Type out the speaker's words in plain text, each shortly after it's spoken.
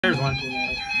There's one.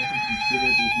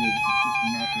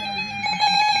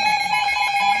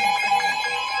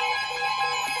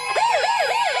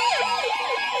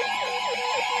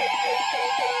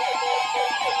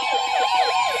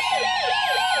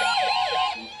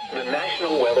 The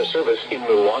National Weather Service in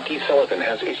Milwaukee, Sullivan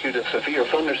has issued a severe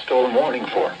thunderstorm warning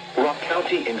for Rock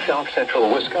County in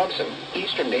south-central Wisconsin,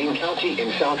 eastern Dane County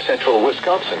in south-central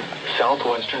Wisconsin,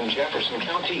 southwestern Jefferson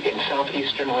County in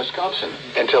southeastern Wisconsin,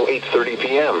 until 8:30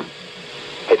 p.m.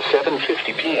 At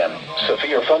 7:50 p.m.,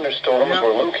 severe thunderstorms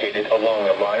were located along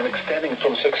a line extending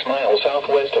from 6 miles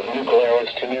southwest of New Glarus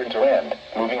to near Durand,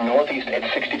 moving northeast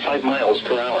at 65 miles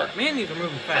per hour. Man, these are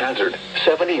moving fast. Hazard,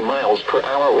 70 miles per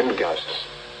hour wind gusts.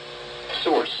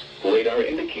 Source, radar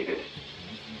indicated.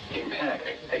 Impact,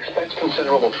 expects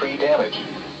considerable tree damage.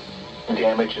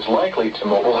 Damage is likely to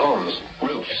mobile homes,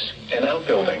 roofs, and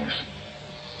outbuildings.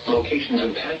 Locations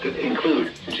impacted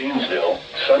include Janesville,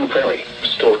 Sun Prairie,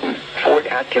 Stoughton, Fort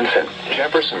Atkinson,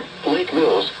 Jefferson, Lake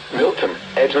Mills, Milton,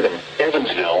 Edgerton,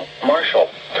 Evansville, Marshall,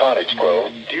 Cottage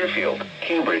Grove, Deerfield,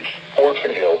 Cambridge,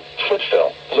 Orchard Hill,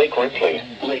 Footville, Lake Ripley,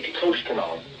 Lake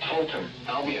Koshkonong, Fulton,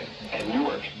 Albion, and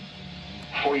Newark.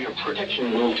 For your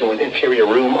protection, move to an interior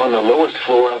room on the lowest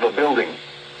floor of the building.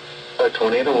 A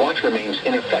tornado watch remains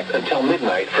in effect until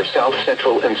midnight for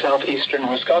south-central and southeastern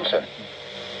Wisconsin.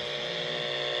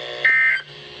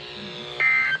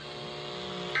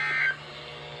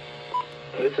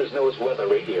 This is Noaa's Weather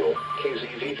Radio,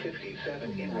 KZV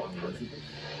 57 in Rockford.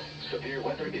 Severe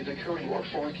weather is occurring or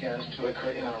forecast to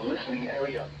occur in our listening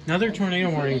area. Another tornado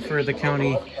warning for the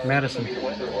county, Madison.